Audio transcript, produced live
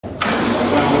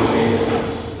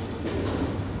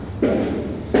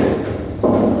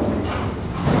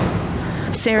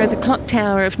Sarah, the Clock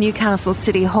Tower of Newcastle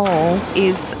City Hall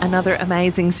is another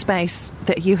amazing space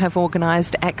that you have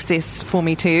organised access for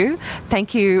me to.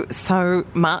 Thank you so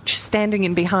much. Standing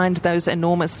in behind those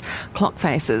enormous clock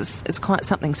faces is quite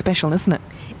something special, isn't it?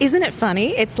 Isn't it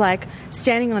funny? It's like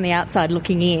standing on the outside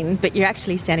looking in, but you're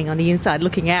actually standing on the inside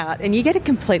looking out, and you get a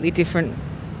completely different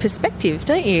perspective,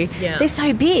 don't you? Yeah. They're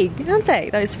so big, aren't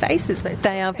they? Those faces.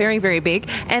 They are very, very big.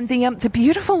 And the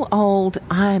beautiful old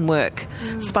ironwork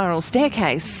spiral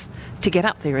staircase to get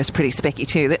up there is pretty specky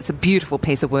too. That's a beautiful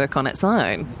piece of work on its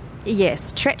own.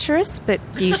 Yes, treacherous but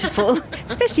beautiful,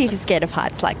 especially if you're scared of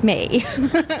heights like me.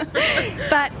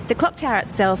 But the clock tower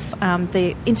itself,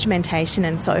 the instrumentation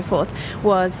and so forth,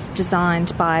 was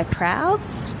designed by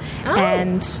Prouds. Oh.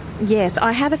 And yes,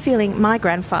 I have a feeling my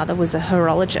grandfather was a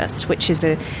horologist, which is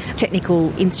a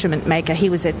technical instrument maker. He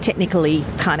was a technically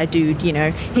kind of dude, you know.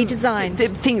 He designed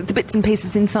The bits and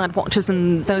pieces inside watches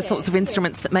and those sorts of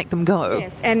instruments that make them go.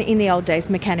 Yes, and in the old days,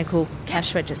 mechanical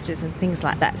cash registers and things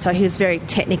like that. So he was very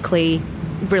technically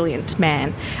brilliant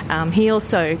man. He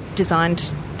also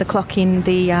designed the clock in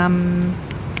the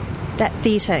that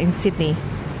theatre in Sydney,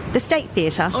 the State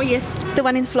Theatre. Oh, yes. The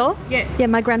one in the floor? Yeah. Yeah,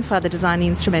 my grandfather designed the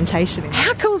instrumentation.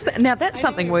 How cool is that? Now, that's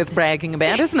something worth bragging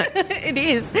about, isn't it? It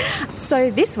is.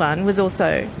 So this one was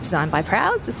also designed by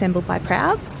Prouds, assembled by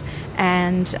Prouds,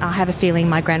 and I have a feeling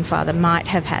my grandfather might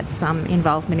have had some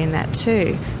involvement in that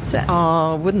too. So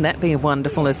Oh, wouldn't that be a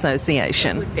wonderful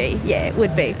association? It would be, yeah, it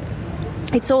would be.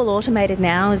 It's all automated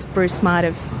now, as Bruce might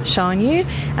have shown you.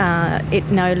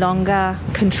 It's no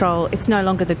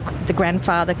longer the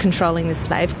grandfather controlling the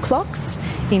slave clocks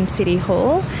in City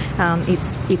Hall.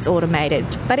 It's automated,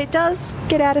 but it does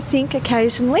get out of sync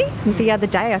occasionally. The other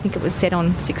day, I think it was set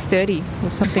on 6:30 or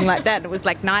something like that. It was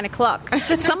like 9 o'clock.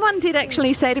 Someone did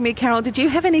actually say to me, Carol, did you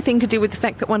have anything to do with the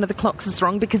fact that one of the clocks is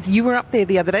wrong? Because you were up there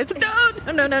the other day. I said, no.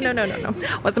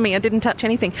 Wasn't me. I didn't touch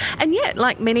anything. And yet,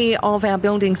 like many of our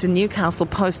buildings in Newcastle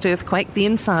post-earthquake, the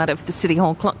inside of the City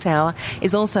Hall clock tower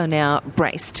is also now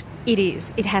braced. It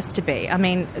is. It has to be. I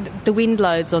mean, the wind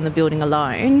loads on the building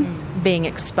alone being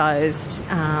exposed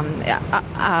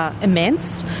are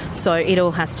immense. So it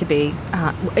all has to be,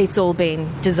 it's all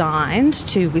been designed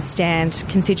to withstand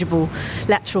considerable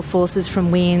lateral forces from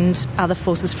wind, other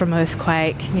forces from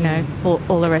earthquake, you know,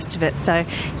 all the rest of it. So,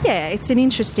 yeah, it's an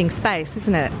interesting space,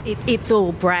 isn't it? It's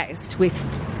all braced with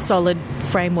solid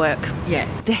framework. Yeah.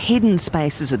 The hidden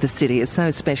spaces of the city are so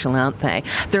special, aren't they?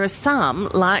 There are some,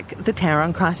 like the tower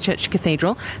on Christchurch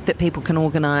Cathedral, that people can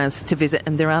organise to visit,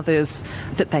 and there are others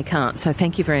that they can't. So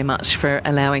thank you very much for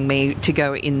allowing me to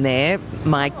go in there.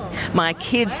 My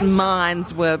kids'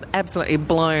 minds were absolutely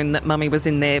blown that Mummy was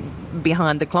in there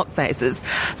behind the clock faces.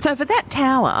 So for that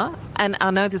tower, and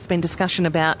I know there's been discussion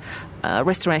about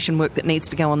restoration work that needs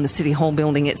to go on the City Hall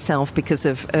building itself because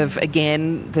of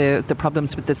again, the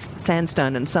problems with the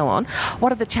sandstone and so on.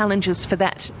 What are the challenges for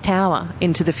that tower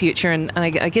into the future? And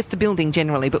I guess the building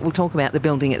generally, but we'll talk about the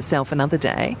building itself another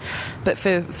day. But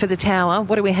for the tower,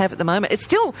 what do we have at the moment? It's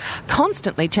still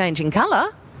constantly changing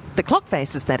colour, the clock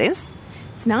faces, that is.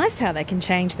 It's nice how they can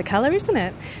change the colour, isn't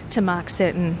it, to mark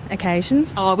certain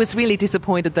occasions. Oh, I was really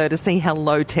disappointed, though, to see how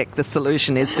low-tech the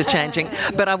solution is to changing.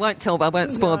 But I won't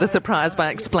spoil the surprise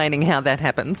by explaining how that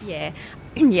happens. Yeah.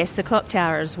 Yes, the clock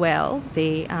tower as well,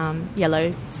 the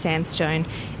yellow sandstone,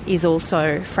 is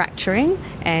also fracturing,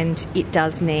 and it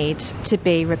does need to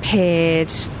be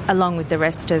repaired along with the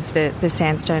rest of the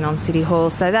sandstone on City Hall.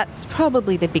 So that's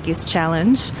probably the biggest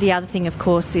challenge. The other thing, of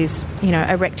course, is, you know,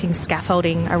 erecting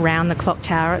scaffolding around the clock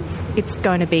tower. It's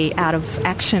going to be out of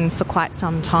action for quite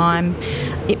some time.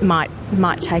 It might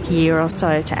take a year or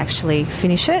so to actually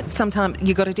finish it. Sometimes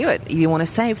you've got to do it. You want to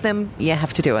save them, you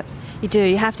have to do it. You do.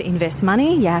 You have to invest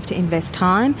money, you have to invest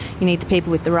time, you need the people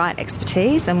with the right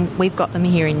expertise, and we've got them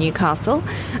here in Newcastle.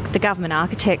 The government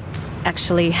architects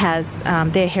actually has,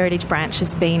 their heritage branch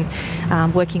has been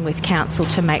working with council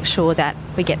to make sure that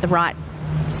we get the right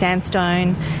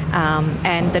sandstone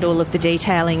and that all of the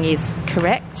detailing is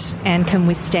correct and can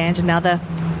withstand another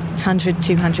 100,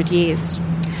 200 years.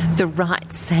 The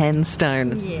right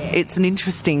sandstone. Yeah. It's an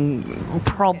interesting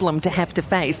problem to have to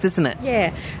face, isn't it?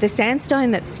 Yeah. The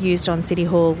sandstone that's used on City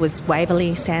Hall was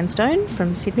Waverley sandstone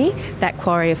from Sydney. That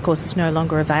quarry, of course, is no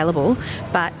longer available,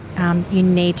 but you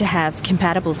need to have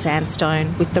compatible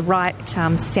sandstone with the right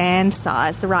sand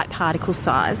size, the right particle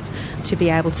size, to be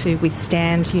able to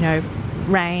withstand, you know,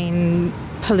 rain,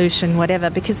 pollution, whatever,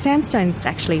 because sandstone is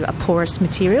actually a porous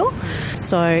material.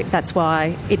 So that's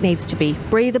why it needs to be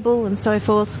breathable and so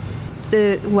forth.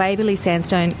 The Waverley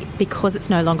sandstone, because it's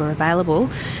no longer available,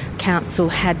 council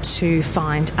had to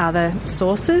find other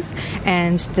sources,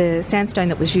 and the sandstone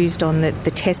that was used on the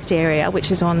test area,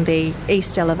 which is on the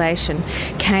east elevation,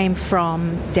 came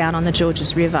from down on the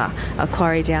Georges River, a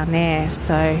quarry down there.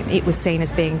 So it was seen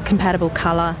as being compatible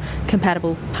colour,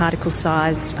 compatible particle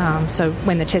size. So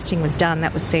when the testing was done,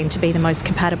 that was seen to be the most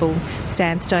compatible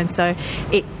sandstone. So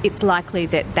it's likely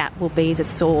that will be the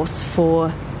source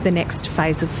for the next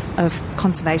phase of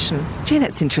conservation. Gee,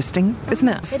 that's interesting, isn't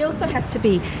it? It also has to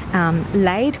be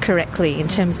laid correctly in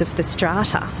terms of the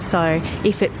strata. So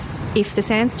if the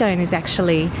sandstone is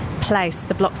actually placed,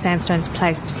 the block sandstone's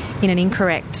placed in an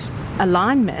incorrect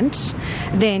alignment,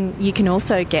 then you can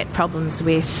also get problems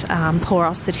with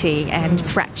porosity, and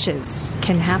fractures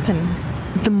can happen.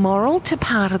 The moral to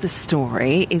part of the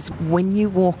story is when you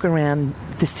walk around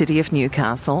the city of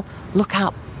Newcastle, look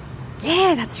up.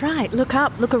 Yeah, that's right. Look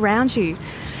up, look around you,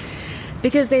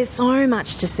 because there's so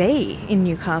much to see in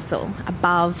Newcastle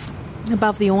above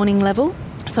the awning level.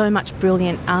 So much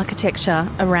brilliant architecture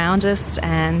around us,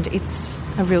 and it's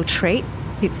a real treat.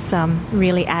 It's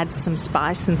really adds some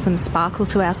spice and some sparkle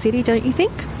to our city, don't you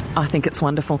think? I think it's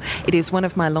wonderful. It is one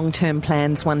of my long-term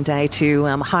plans one day to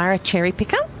hire a cherry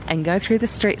picker and go through the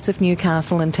streets of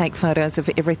Newcastle and take photos of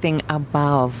everything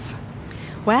above.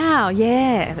 Wow,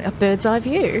 yeah, a bird's eye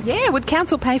view. Yeah, would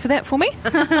council pay for that for me?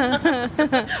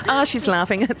 Oh, she's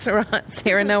laughing. It's all right,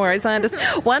 Sarah, no worries. I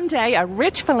understand. One day a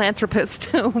rich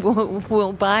philanthropist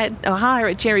will buy or hire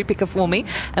a cherry picker for me,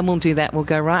 and we'll do that. We'll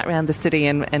go right around the city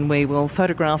and we will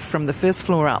photograph from the first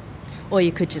floor up. Or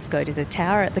you could just go to the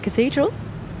tower at the cathedral.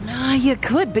 Oh, you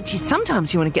could, but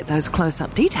sometimes you want to get those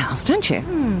close-up details, don't you?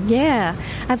 Yeah,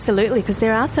 absolutely, because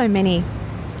there are so many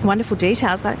wonderful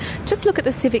details. Like, just look at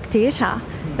the Civic Theatre.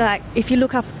 Like, if you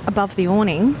look up above the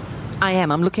awning,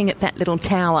 I'm looking at that little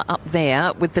tower up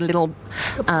there with the little,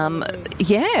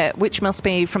 which must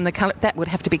be from the colour. That would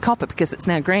have to be copper because it's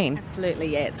now green.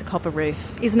 Absolutely, yeah, it's a copper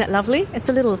roof. Isn't it lovely? It's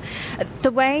a little, the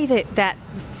way that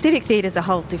Civic Theatre is a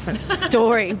whole different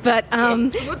story, but we'll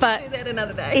do that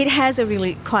another day. It has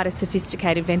quite a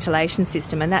sophisticated ventilation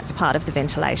system, and that's part of the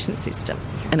ventilation system.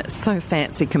 And it's so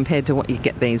fancy compared to what you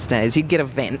get these days. You get a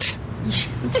vent.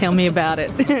 Tell me about it.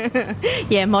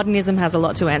 Yeah, modernism has a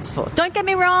lot to answer for. Don't get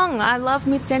me wrong, I love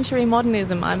mid-century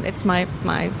modernism. It's my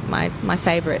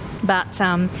favourite. But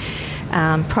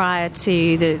prior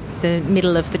to the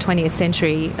middle of the 20th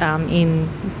century in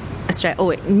Australia,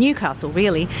 or Newcastle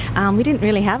really, we didn't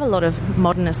really have a lot of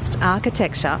modernist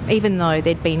architecture, even though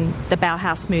there'd been the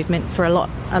Bauhaus movement for a lot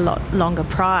longer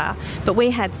prior. But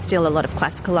we had still a lot of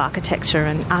classical architecture,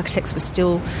 and architects were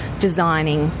still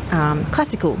designing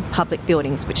classical public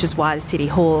buildings, which is why the City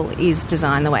Hall is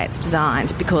designed the way it's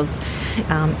designed, because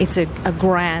it's a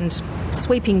grand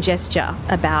sweeping gesture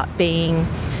about being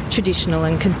traditional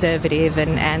and conservative,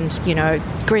 and you know,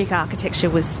 Greek architecture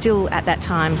was still at that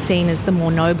time seen as the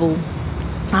more noble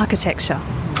architecture.